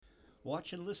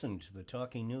Watch and listen to the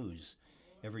Talking News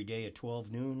every day at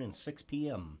 12 noon and 6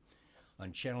 p.m.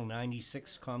 on Channel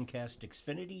 96 Comcast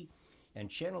Xfinity and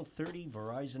Channel 30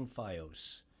 Verizon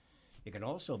Fios. It can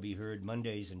also be heard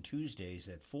Mondays and Tuesdays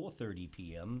at 4:30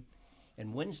 p.m.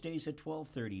 and Wednesdays at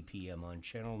 12:30 p.m. on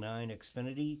Channel 9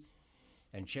 Xfinity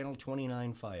and Channel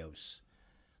 29 Fios.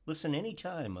 Listen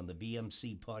anytime on the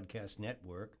BMC Podcast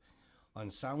Network, on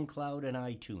SoundCloud and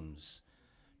iTunes.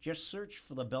 Just search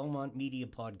for the Belmont Media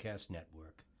Podcast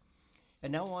Network.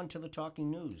 And now on to the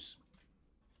Talking News.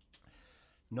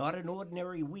 Not an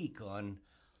Ordinary Week on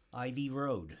Ivy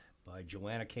Road by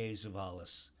Joanna K.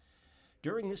 Zavalis.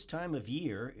 During this time of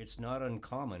year, it's not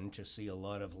uncommon to see a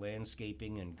lot of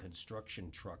landscaping and construction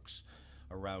trucks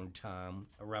around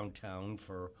town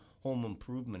for home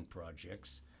improvement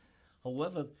projects.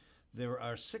 However, there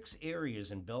are 6 areas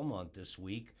in Belmont this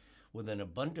week with an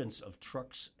abundance of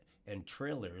trucks and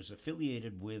trailers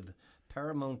affiliated with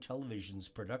Paramount Television's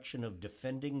production of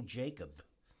Defending Jacob.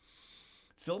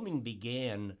 Filming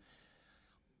began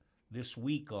this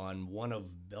week on one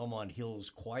of Belmont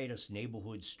Hill's quietest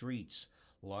neighborhood streets,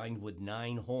 lined with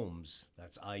 9 homes.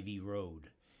 That's Ivy Road.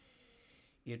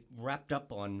 It wrapped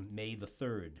up on May the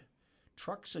 3rd.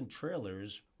 Trucks and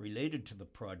trailers related to the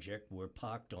project were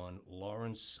parked on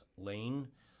Lawrence Lane,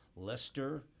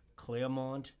 Leicester,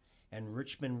 Claremont, and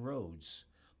Richmond Roads,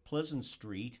 Pleasant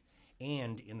Street,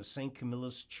 and in the St.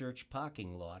 Camilla's Church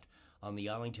parking lot on the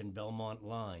Arlington-Belmont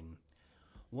line.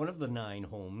 One of the 9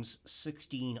 homes,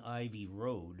 16 Ivy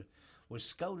Road, was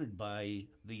scouted by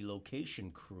the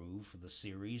location crew for the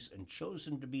series and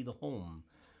chosen to be the home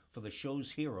for the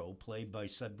show's hero, played by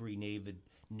Sudbury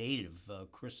native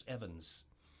Chris Evans.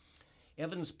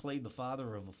 Evans played the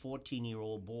father of a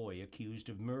 14-year-old boy accused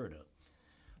of murder.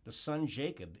 The son,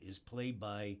 Jacob, is played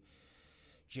by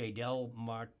Jadel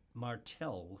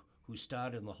Martell, who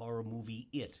starred in the horror movie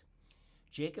It.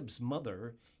 Jacob's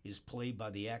mother is played by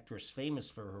the actress famous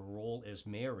for her role as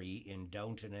Mary in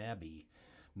Downton Abbey,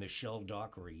 Michelle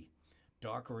Dockery.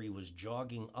 Dockery was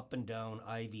jogging up and down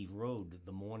Ivy Road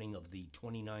the morning of the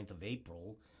 29th of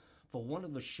April for one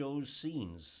of the show's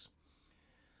scenes.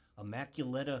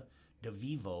 Immaculata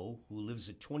DeVivo, who lives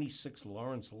at 26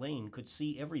 Lawrence Lane, could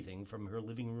see everything from her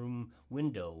living room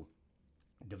window.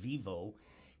 DeVivo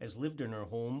has lived in her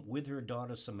home with her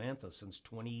daughter Samantha since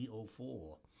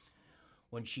 2004.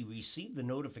 When she received the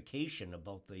notification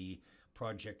about the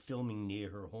project filming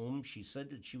near her home, she said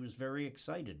that she was very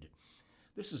excited.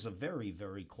 This is a very,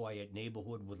 very quiet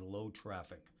neighborhood with low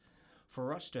traffic.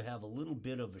 For us to have a little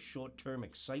bit of a short-term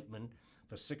excitement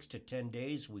for 6 to 10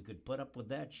 days, we could put up with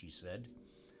that, she said.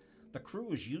 The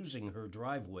crew is using her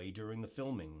driveway during the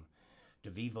filming.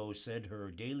 DeVivo said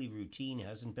her daily routine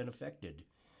hasn't been affected.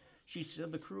 She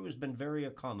said the crew has been very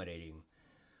accommodating.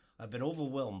 I've been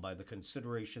overwhelmed by the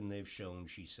consideration they've shown,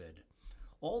 she said.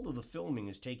 All of the filming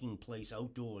is taking place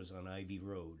outdoors on Ivy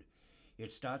Road.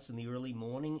 It starts in the early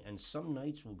morning and some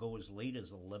nights will go as late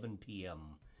as 11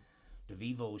 p.m.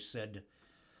 DeVivo said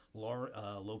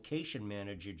location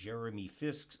manager Jeremy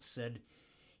Fisk said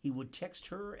he would text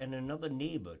her and another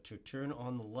neighbor to turn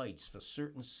on the lights for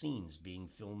certain scenes being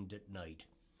filmed at night.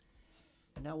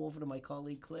 And now over to my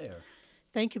colleague Claire.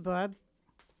 Thank you, Bob.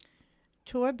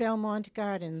 Tour Belmont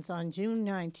Gardens on June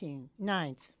 9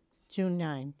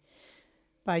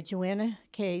 by Joanna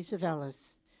K.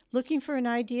 Zavellis. Looking for an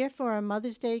idea for a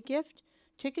Mother's Day gift?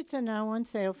 Tickets are now on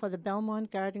sale for the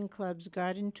Belmont Garden Club's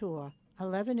Garden Tour,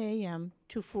 11 a.m.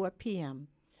 to 4 p.m.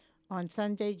 on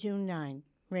Sunday, June 9,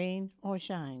 rain or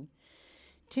shine.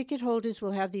 Ticket holders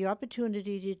will have the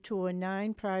opportunity to tour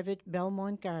 9 private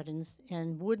Belmont gardens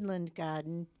and woodland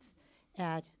gardens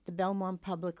at the Belmont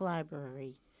Public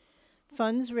Library.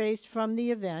 Funds raised from the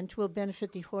event will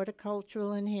benefit the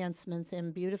horticultural enhancements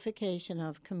and beautification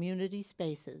of community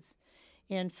spaces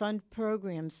and fund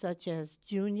programs such as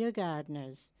Junior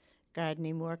Gardeners,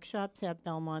 gardening workshops at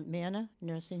Belmont Manor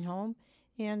Nursing Home,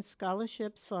 and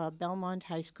scholarships for Belmont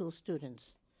High School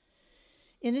students.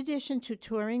 In addition to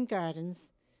touring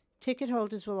gardens, ticket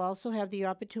holders will also have the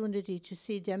opportunity to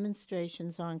see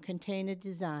demonstrations on container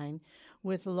design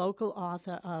with local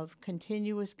author of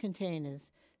Continuous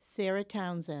Containers, Sarah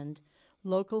Townsend.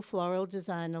 Local floral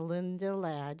designer Linda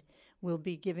Ladd will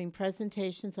be giving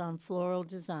presentations on floral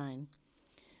design.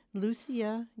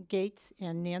 Lucia Gates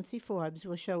and Nancy Forbes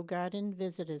will show garden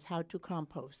visitors how to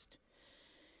compost.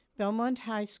 Belmont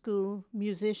High School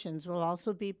musicians will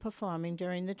also be performing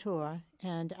during the tour,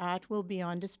 and art will be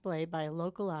on display by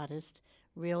local artist,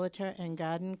 realtor, and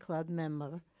garden club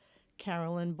member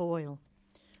Carolyn Boyle.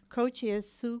 Co-chairs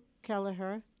Sue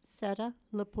Kelleher, Seta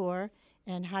Lepore,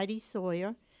 and Heidi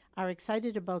Sawyer are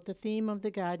excited about the theme of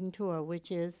the garden tour, which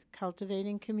is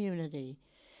cultivating community.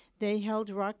 They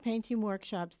held rock painting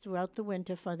workshops throughout the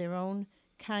winter for their own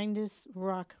Kindness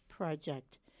Rock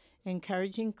project,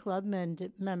 encouraging club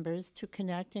members to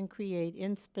connect and create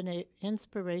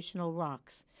inspirational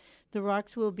rocks. The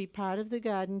rocks will be part of the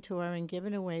garden tour and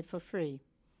given away for free.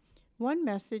 One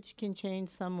message can change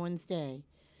someone's day,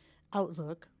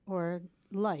 outlook, or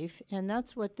life, and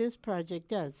that's what this project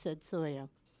does, said Sawyer.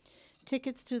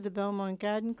 Tickets to the Belmont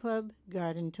Garden Club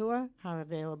Garden Tour are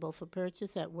available for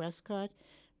purchase at Westcott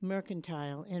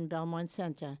Mercantile in Belmont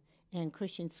Center and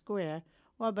Cushing Square,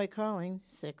 or by calling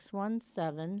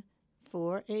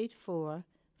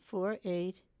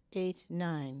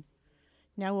 617-484-4889.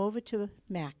 Now over to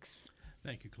Max.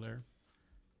 Thank you, Claire.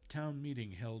 Town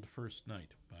meeting held first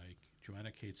night by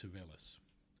Joanna Katsovelis.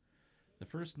 The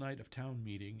first night of town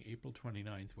meeting, April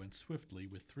 29th, went swiftly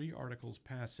with 3 articles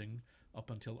passing up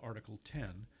until Article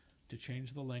 10 to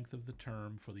change the length of the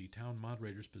term for the town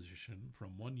moderator's position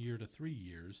from 1 year to 3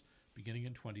 years, beginning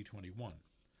in 2021.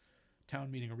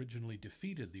 Town meeting originally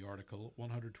defeated the article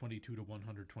 122 to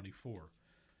 124.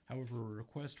 However, a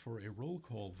request for a roll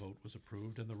call vote was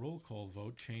approved, and the roll call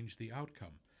vote changed the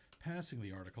outcome, passing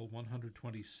the article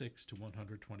 126 to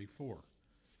 124.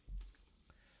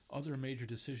 Other major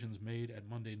decisions made at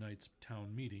Monday night's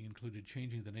town meeting included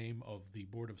changing the name of the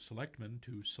Board of Selectmen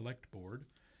to Select Board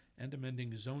and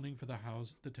amending zoning for the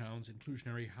town's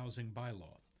inclusionary housing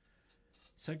bylaw.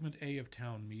 Segment A of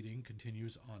town meeting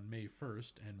continues on May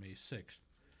 1st and May 6th.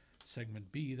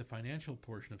 Segment B, the financial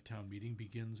portion of town meeting,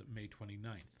 begins May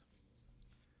 29th.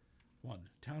 1.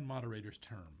 Town moderator's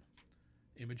term.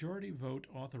 A majority vote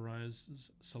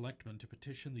authorizes selectmen to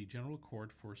petition the general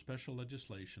court for special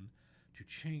legislation to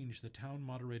change the town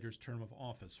moderator's term of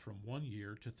office from 1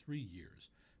 year to 3 years,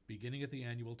 beginning at the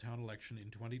annual town election in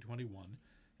 2021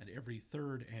 and every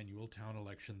third annual town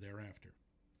election thereafter.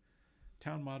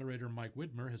 Town moderator Mike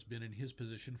Widmer has been in his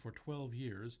position for 12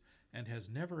 years and has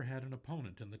never had an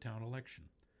opponent in the town election.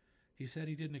 He said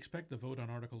he didn't expect the vote on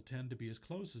Article 10 to be as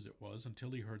close as it was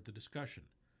until he heard the discussion.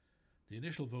 The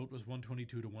initial vote was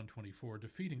 122 to 124,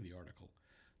 defeating the article.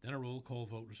 Then a roll call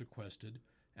vote was requested,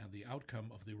 and the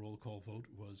outcome of the roll call vote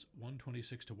was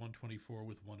 126 to 124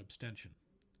 with 1 abstention.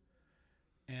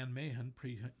 Ann Mahan,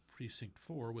 Precinct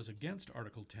 4, was against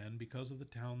Article 10 because of the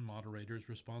town moderator's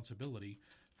responsibility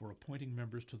for appointing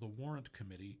members to the Warrant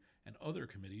Committee and other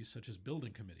committees such as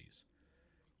building committees.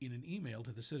 In an email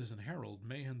to the Citizen Herald,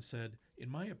 Mahan said, "In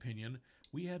my opinion,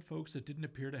 we had folks that didn't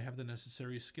appear to have the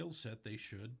necessary skill set they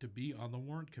should to be on the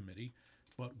Warrant Committee,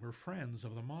 but were friends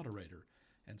of the moderator.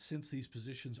 And since these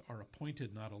positions are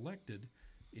appointed, not elected,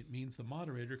 it means the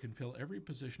moderator can fill every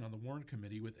position on the Warrant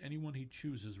Committee with anyone he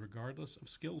chooses regardless of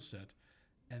skill set,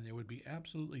 and there would be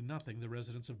absolutely nothing the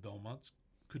residents of Belmont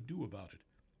could do about it.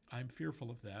 I'm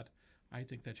fearful of that. I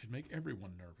think that should make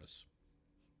everyone nervous."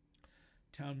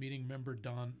 Town meeting member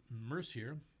Don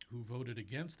Mercier, who voted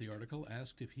against the article,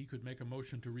 asked if he could make a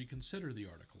motion to reconsider the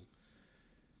article.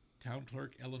 Town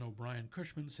clerk Ellen O'Brien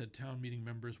Cushman said town meeting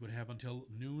members would have until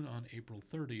noon on April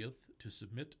 30th to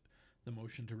submit the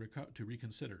motion to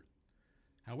reconsider.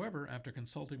 However, after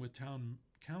consulting with town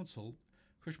council,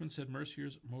 Cushman said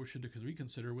Mercier's motion to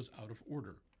reconsider was out of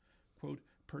order. Quote,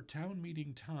 "Per town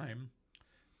meeting time,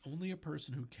 only a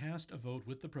person who cast a vote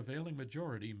with the prevailing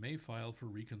majority may file for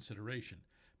reconsideration.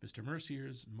 Mr.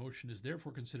 Mercier's motion is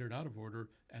therefore considered out of order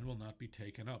and will not be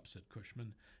taken up," said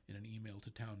Cushman in an email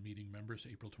to town meeting members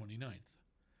April 29th.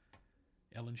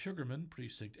 Ellen Sugarman,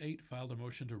 Precinct 8, filed a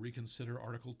motion to reconsider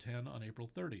Article 10 on April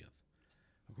 30th.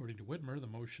 According to Widmer, the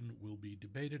motion will be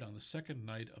debated on the second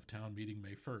night of town meeting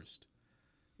May 1st.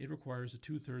 It requires a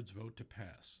 2/3 vote to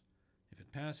pass. If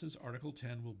it passes, Article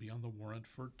 10 will be on the warrant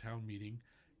for town meeting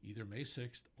either May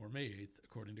 6th or May 8th,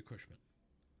 according to Cushman.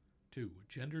 2.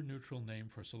 Gender-neutral name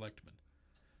for selectmen.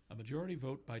 A majority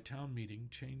vote by town meeting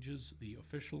changes the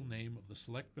official name of the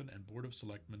Selectmen and Board of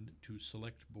Selectmen to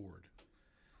Select Board.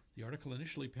 The article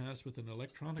initially passed with an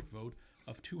electronic vote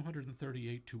of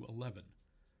 238 to 11.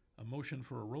 A motion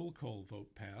for a roll call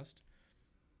vote passed.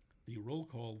 The roll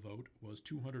call vote was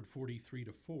 243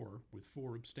 to 4, with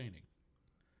 4 abstaining.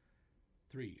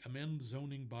 3. Amend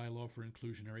zoning bylaw for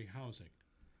inclusionary housing.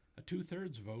 A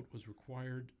 2/3 vote was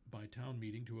required by town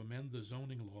meeting to amend the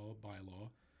zoning bylaw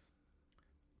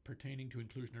pertaining to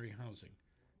inclusionary housing.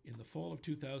 In the fall of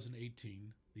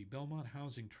 2018, the Belmont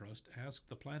Housing Trust asked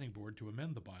the planning board to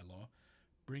amend the bylaw,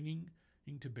 bringing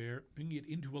it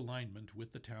into alignment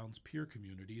with the town's peer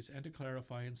communities and to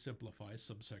clarify and simplify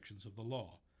subsections of the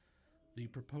law. The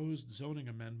proposed zoning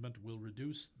amendment will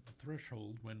reduce the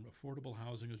threshold when affordable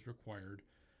housing is required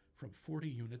from 40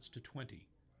 units to 20.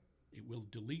 It will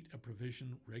delete a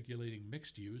provision regulating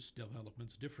mixed-use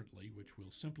developments differently, which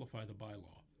will simplify the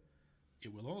bylaw.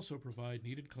 It will also provide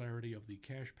needed clarity of the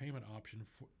cash payment option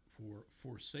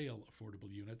for sale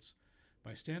affordable units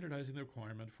by standardizing the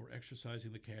requirement for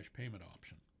exercising the cash payment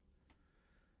option.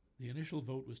 The initial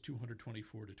vote was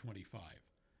 224 to 25.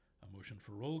 A motion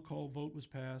for roll call vote was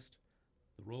passed.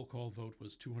 The roll call vote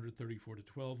was 234 to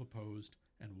 12 opposed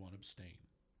and 1 abstain.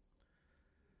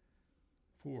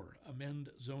 4. Amend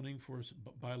zoning for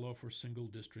bylaw for single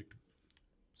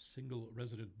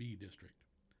resident B district.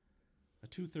 A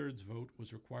 2/3 vote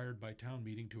was required by town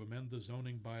meeting to amend the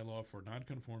zoning bylaw for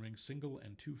non-conforming single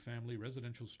and two-family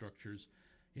residential structures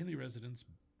in the Residence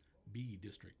B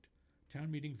district. Town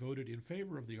meeting voted in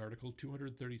favor of the article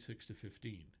 236 to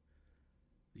 15.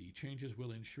 The changes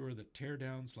will ensure that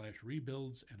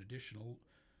tear-down/rebuilds and additional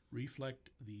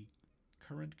reflect the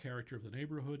current character of the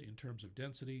neighborhood in terms of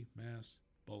density, mass,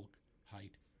 bulk,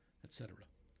 height, etc.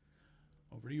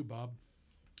 Over to you, Bob.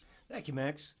 Thank you,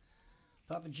 Max.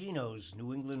 Papagino's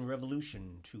New England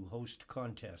Revolution to host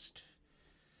contest.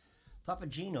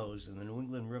 Papagino's and the New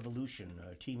England Revolution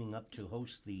are teaming up to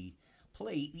host the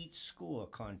Play, Eat, Score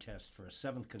contest for a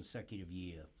 7th consecutive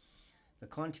year. The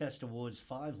contest awards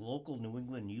 5 local New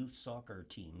England youth soccer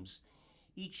teams,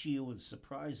 each year with a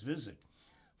surprise visit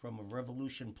from a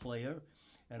Revolution player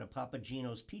and a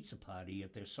Papagino's pizza party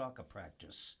at their soccer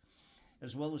practice,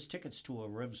 as well as tickets to a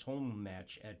Revs home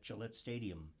match at Gillette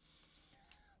Stadium.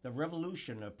 The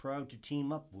Revolution are proud to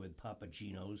team up with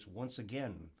Papagino's once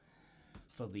again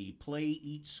for the Play,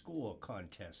 Eat, Score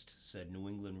contest, said New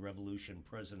England Revolution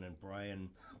President Brian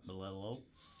Bolello.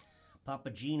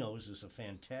 Papagino's is a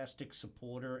fantastic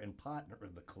supporter and partner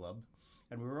of the club,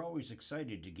 and we're always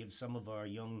excited to give some of our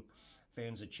young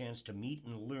fans a chance to meet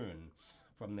and learn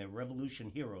from their Revolution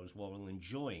heroes while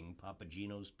enjoying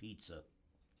Papagino's pizza.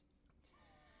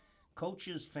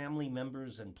 Coaches, family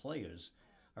members, and players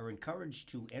are encouraged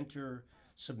to enter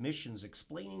submissions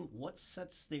explaining what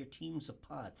sets their teams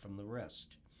apart from the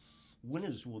rest.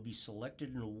 Winners will be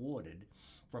selected and awarded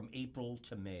from April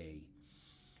to May.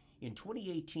 In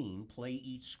 2018, Play,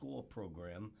 Eat, Score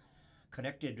program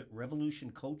connected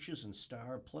Revolution coaches and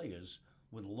star players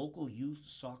with local youth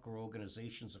soccer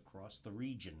organizations across the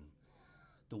region.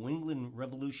 The New England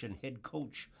Revolution head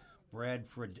coach Brad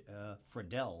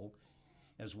Friedel,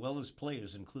 as well as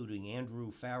players including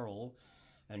Andrew Farrell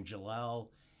and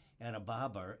Jalal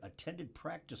Anababa, attended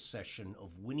practice session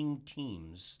of winning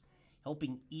teams,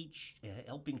 helping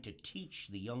to teach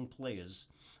the young players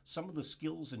some of the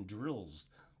skills and drills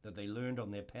that they learned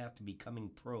on their path to becoming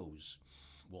pros,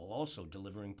 while also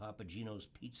delivering Papagino's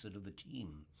pizza to the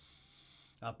team.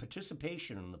 Our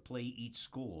participation in the Play, Eat,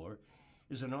 Score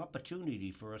is an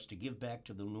opportunity for us to give back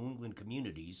to the New England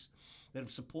communities that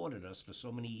have supported us for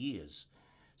so many years,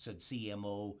 said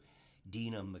CMO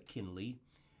Dina McKinley.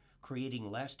 Creating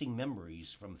lasting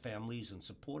memories from families and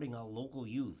supporting our local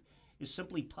youth is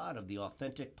simply part of the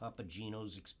authentic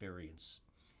Papagino's experience.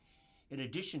 In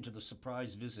addition to the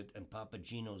surprise visit and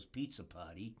Papagino's pizza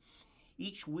party,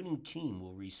 each winning team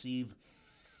will receive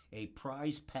a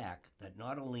prize pack that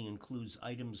not only includes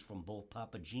items from both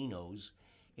Papagino's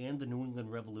and the New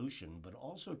England Revolution, but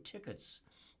also tickets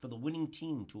for the winning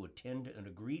team to attend an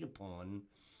agreed-upon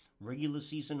regular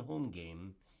season home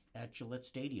game at Gillette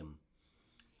Stadium.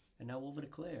 And now over to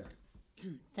Claire.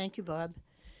 Thank you, Bob.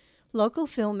 Local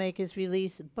filmmakers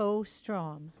release Bo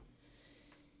Strom.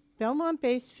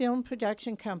 Belmont-based film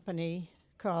production company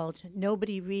called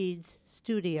Nobody Reads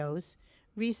Studios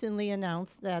recently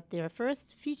announced that their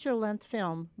first feature-length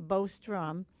film, Bo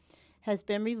Strom, has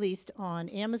been released on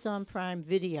Amazon Prime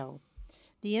Video.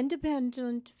 The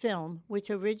independent film, which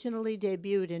originally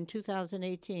debuted in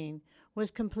 2018,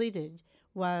 was completed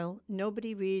while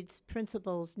Nobody Reads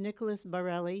principals Nicholas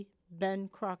Borelli, Ben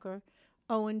Crocker,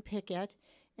 Owen Pickett,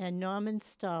 and Norman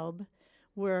Staub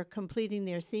were completing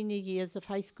their senior years of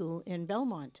high school in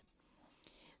Belmont.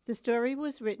 The story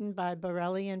was written by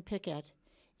Borelli and Pickett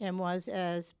and was,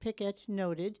 as Pickett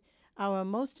noted, our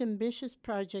most ambitious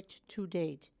project to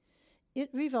date. It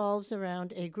revolves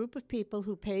around a group of people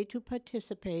who pay to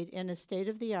participate in a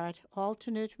state-of-the-art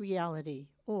alternate reality,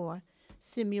 or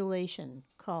simulation,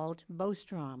 called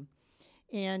Bostrom,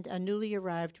 and a newly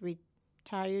arrived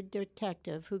retired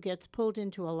detective who gets pulled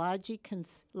into a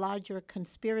larger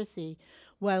conspiracy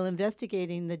while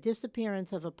investigating the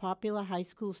disappearance of a popular high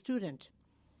school student.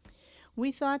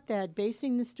 We thought that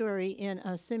basing the story in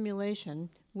a simulation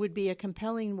would be a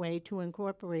compelling way to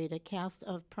incorporate a cast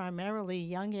of primarily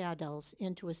young adults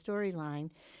into a storyline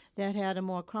that had a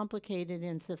more complicated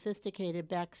and sophisticated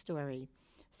backstory,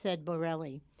 said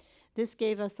Borelli. This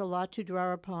gave us a lot to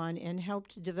draw upon and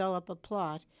helped develop a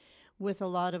plot with a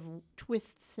lot of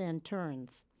twists and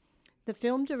turns. The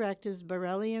film directors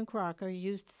Borelli and Crocker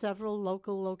used several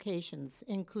local locations,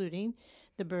 including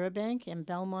the Burbank and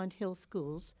Belmont Hill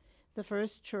Schools, the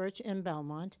First Church in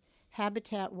Belmont,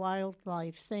 Habitat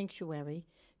Wildlife Sanctuary,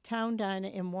 Town Diner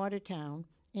in Watertown,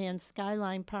 and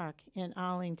Skyline Park in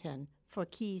Arlington for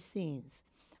key scenes,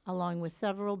 along with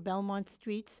several Belmont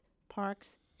streets,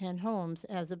 parks, and homes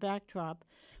as a backdrop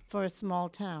for a small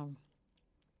town.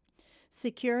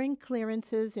 Securing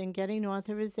clearances and getting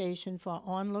authorization for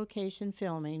on-location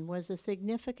filming was a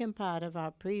significant part of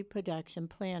our pre-production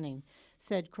planning,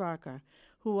 said Crocker,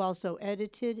 who also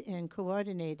edited and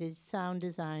coordinated sound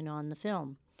design on the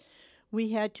film.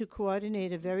 We had to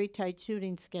coordinate a very tight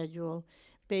shooting schedule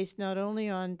based not only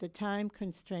on the time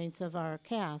constraints of our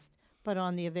cast, but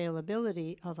on the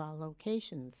availability of our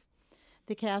locations.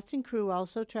 The cast and crew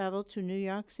also traveled to New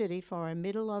York City for a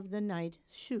middle-of-the-night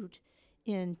shoot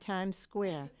in Times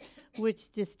Square,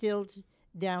 which distilled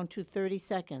down to 30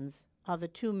 seconds of a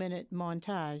 2-minute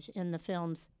montage in the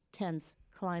film's tense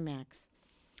climax.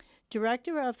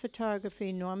 Director of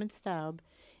photography Norman Staub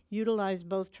utilized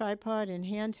both tripod and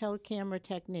handheld camera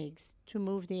techniques to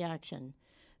move the action.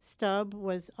 Staub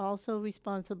was also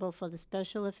responsible for the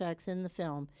special effects in the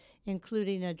film,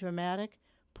 including a dramatic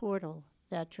portal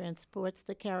that transports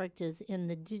the characters in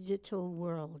the digital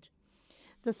world.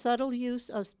 The subtle use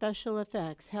of special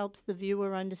effects helps the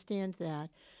viewer understand that,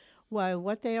 while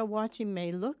what they are watching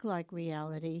may look like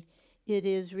reality, it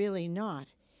is really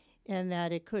not, and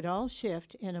that it could all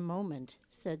shift in a moment,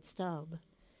 said Staub.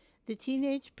 The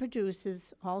teenage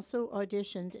producers also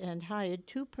auditioned and hired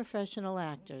 2 professional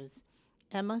actors,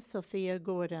 Emma Sophia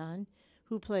Gordon,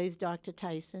 who plays Dr.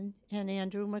 Tyson, and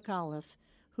Andrew McAuliffe,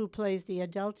 who plays the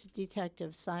adult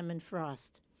detective Simon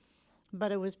Frost.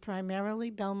 But it was primarily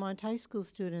Belmont High School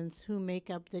students who make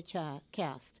up the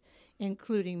cast,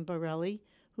 including Borelli,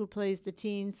 who plays the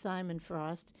teen Simon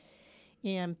Frost,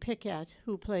 and Pickett,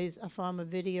 who plays a former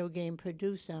video game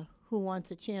producer who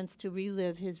wants a chance to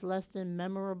relive his less than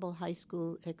memorable high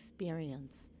school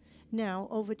experience. Now,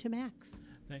 over to Max.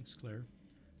 Thanks, Claire.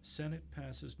 Senate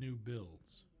passes new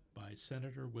bills by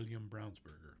Senator William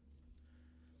Brownsberger.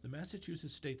 The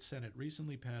Massachusetts State Senate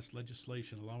recently passed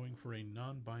legislation allowing for a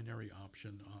non-binary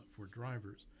option for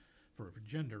drivers, for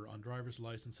gender on driver's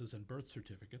licenses and birth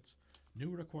certificates, new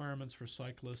requirements for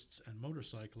cyclists and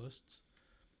motorists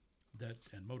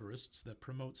that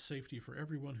promote safety for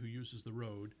everyone who uses the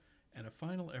road, and a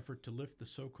final effort to lift the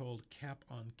so-called cap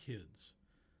on kids.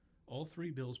 All 3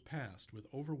 bills passed with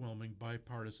overwhelming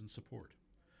bipartisan support.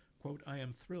 Quote, "I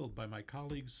am thrilled by my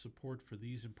colleagues' support for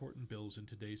these important bills in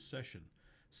today's session,"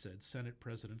 said Senate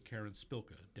President Karen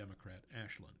Spilka, Democrat,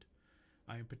 Ashland.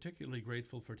 "I am particularly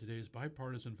grateful for today's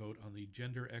bipartisan vote on the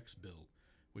Gender X bill,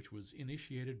 which was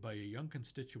initiated by a young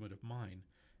constituent of mine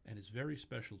and is very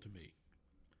special to me.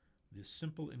 This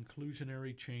simple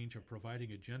inclusionary change of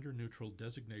providing a gender-neutral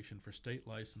designation for state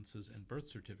licenses and birth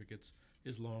certificates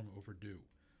is long overdue.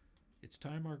 It's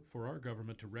time for our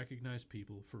government to recognize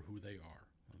people for who they are,"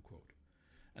 unquote.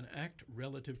 An act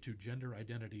relative to gender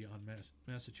identity on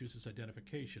Massachusetts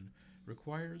identification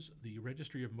requires the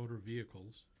Registry of Motor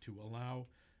Vehicles to allow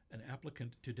an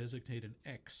applicant to designate an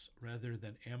X rather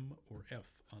than M or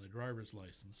F on a driver's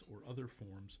license or other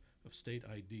forms of state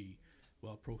ID,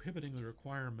 while prohibiting the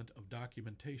requirement of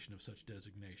documentation of such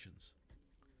designations.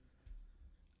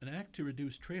 An act to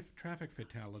reduce traffic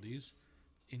fatalities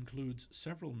includes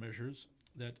several measures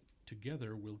that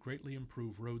together will greatly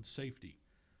improve road safety.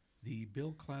 The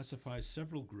bill classifies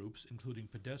several groups, including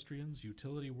pedestrians,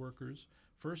 utility workers,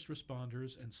 first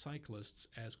responders, and cyclists,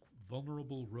 as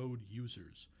vulnerable road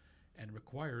users, and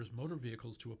requires motor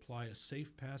vehicles to apply a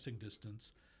safe passing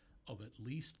distance of at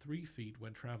least 3 feet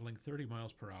when traveling 30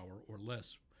 miles per hour or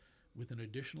less, with an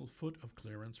additional foot of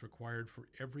clearance required for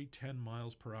every 10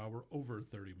 miles per hour over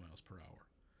 30 miles per hour.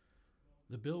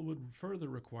 The bill would further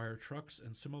require trucks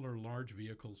and similar large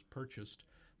vehicles purchased,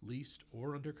 leased,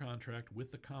 or under contract with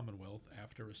the Commonwealth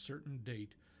after a certain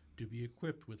date to be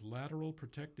equipped with lateral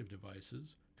protective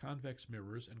devices, convex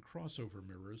mirrors, and crossover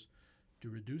mirrors to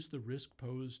reduce the risk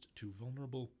posed to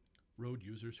vulnerable road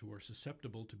users who are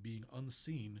susceptible to being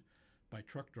unseen by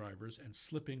truck drivers and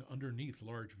slipping underneath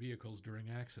large vehicles during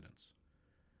accidents.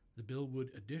 The bill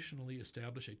would additionally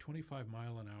establish a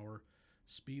 25-mile-an-hour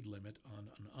speed limit on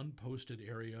an unposted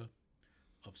area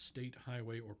of state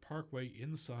highway or parkway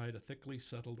inside a thickly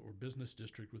settled or business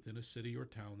district within a city or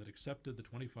town that accepted the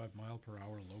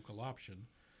 25-mile-per-hour local option,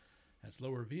 as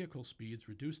lower vehicle speeds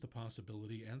reduce the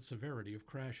possibility and severity of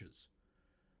crashes.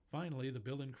 Finally, the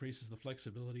bill increases the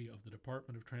flexibility of the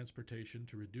Department of Transportation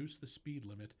to reduce the speed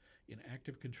limit in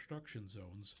active construction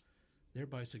zones,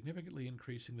 thereby significantly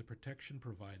increasing the protection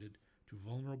provided to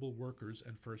vulnerable workers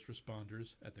and first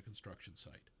responders at the construction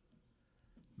site.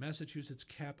 Massachusetts'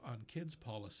 Cap on Kids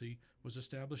policy was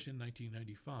established in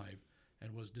 1995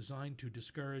 and was designed to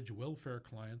discourage welfare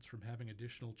clients from having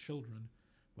additional children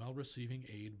while receiving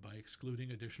aid by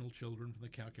excluding additional children from the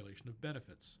calculation of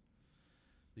benefits.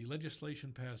 The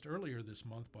legislation passed earlier this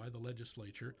month by the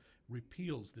legislature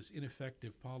repeals this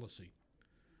ineffective policy.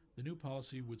 The new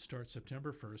policy would start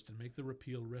September 1st and make the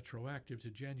repeal retroactive to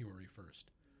January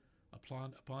 1st.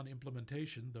 Upon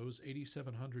implementation, those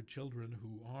 8,700 children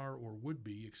who are or would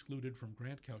be excluded from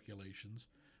grant calculations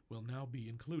will now be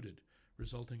included,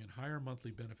 resulting in higher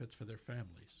monthly benefits for their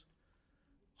families.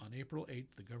 On April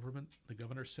 8th, the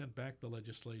governor sent back the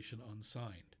legislation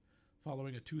unsigned.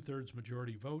 Following a 2/3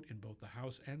 majority vote in both the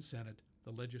House and Senate,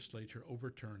 the legislature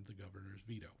overturned the governor's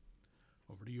veto.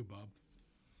 Over to you, Bob.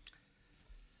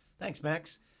 Thanks,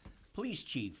 Max. Police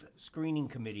Chief Screening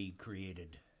Committee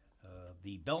created.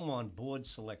 The Belmont Board of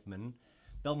Selectmen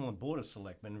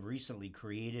recently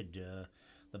created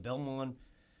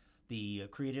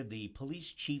created the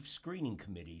Police Chief Screening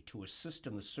Committee to assist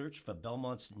in the search for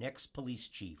Belmont's next police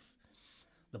chief.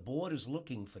 The board is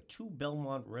looking for 2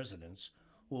 Belmont residents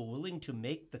who are willing to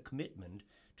make the commitment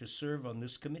to serve on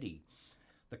this committee.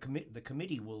 The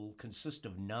committee will consist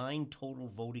of 9 total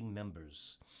voting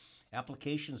members.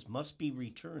 Applications must be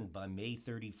returned by May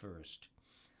 31st.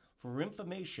 For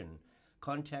information,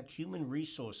 contact Human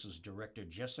Resources Director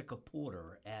Jessica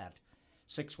Porter at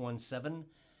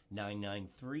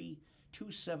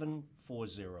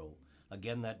 617-993-2740.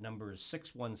 Again, that number is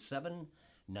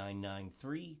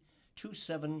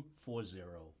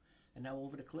 617-993-2740. And now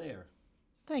over to Claire.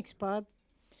 Thanks, Bob.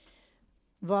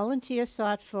 Volunteer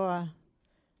sought for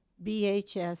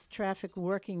BHS Traffic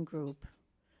Working Group.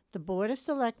 The Board of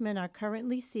Selectmen are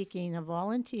currently seeking a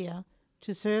volunteer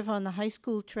to serve on the high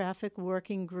school traffic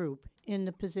working group in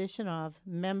the position of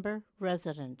member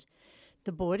resident.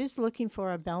 The board is looking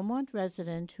for a Belmont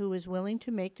resident who is willing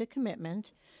to make the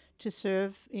commitment to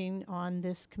serving on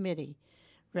this committee.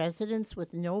 Residents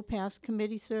with no past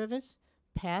committee service,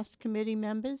 past committee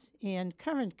members, and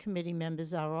current committee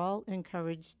members are all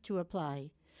encouraged to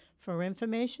apply. For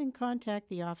information, contact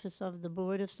the Office of the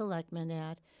Board of Selectmen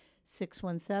at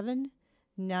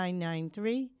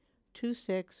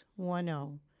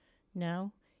 617-993-2610.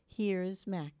 Now, here's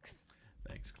Max.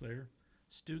 Thanks, Claire.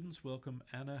 Students welcome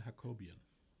Anna Hakobian.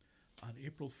 On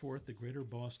April 4th, the Greater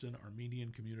Boston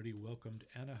Armenian community welcomed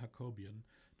Anna Hakobian,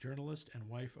 journalist and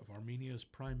wife of Armenia's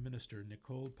Prime Minister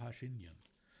Nikol Pashinyan,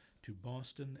 to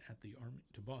Boston at the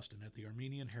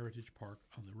Armenian Heritage Park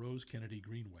on the Rose Kennedy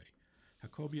Greenway.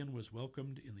 Hakobian was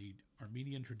welcomed in the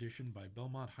Armenian tradition by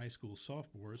Belmont High School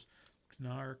sophomores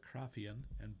Knar Krafian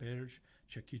and Berj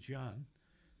Chekidjian.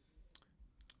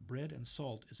 Bread and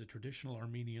salt is a traditional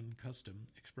Armenian custom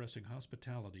expressing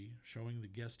hospitality, showing the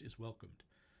guest is welcomed.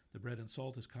 The bread and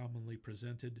salt is commonly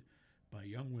presented by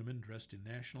young women dressed in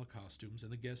national costumes,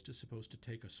 and the guest is supposed to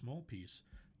take a small piece,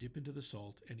 dip into the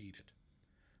salt, and eat it.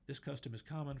 This custom is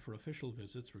common for official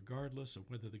visits, regardless of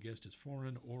whether the guest is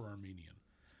foreign or Armenian.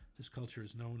 This culture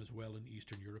is known as well in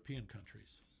Eastern European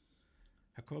countries.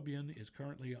 Hakobian is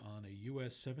currently on a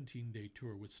U.S. 17-day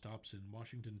tour with stops in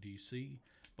Washington, D.C.,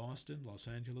 Boston, Los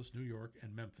Angeles, New York,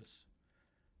 and Memphis.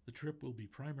 The trip will be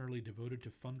primarily devoted to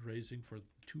fundraising for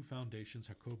 2 foundations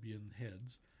Hakobian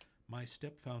heads, My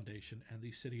Step Foundation and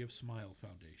the City of Smile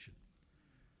Foundation.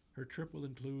 Her trip will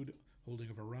include holding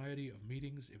a variety of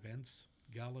meetings, events,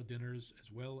 gala dinners,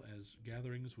 as well as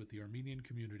gatherings with the Armenian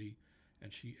community,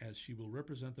 and she will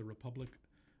represent the Republic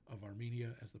of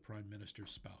Armenia as the Prime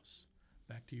Minister's spouse.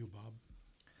 Back to you, Bob.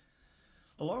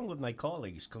 Along with my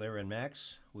colleagues, Claire and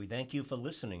Max, we thank you for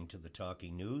listening to the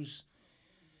Talking News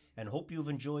and hope you've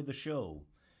enjoyed the show.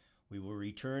 We will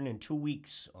return in 2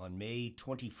 weeks on May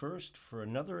 21st for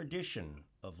another edition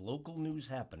of local news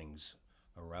happenings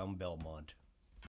around Belmont.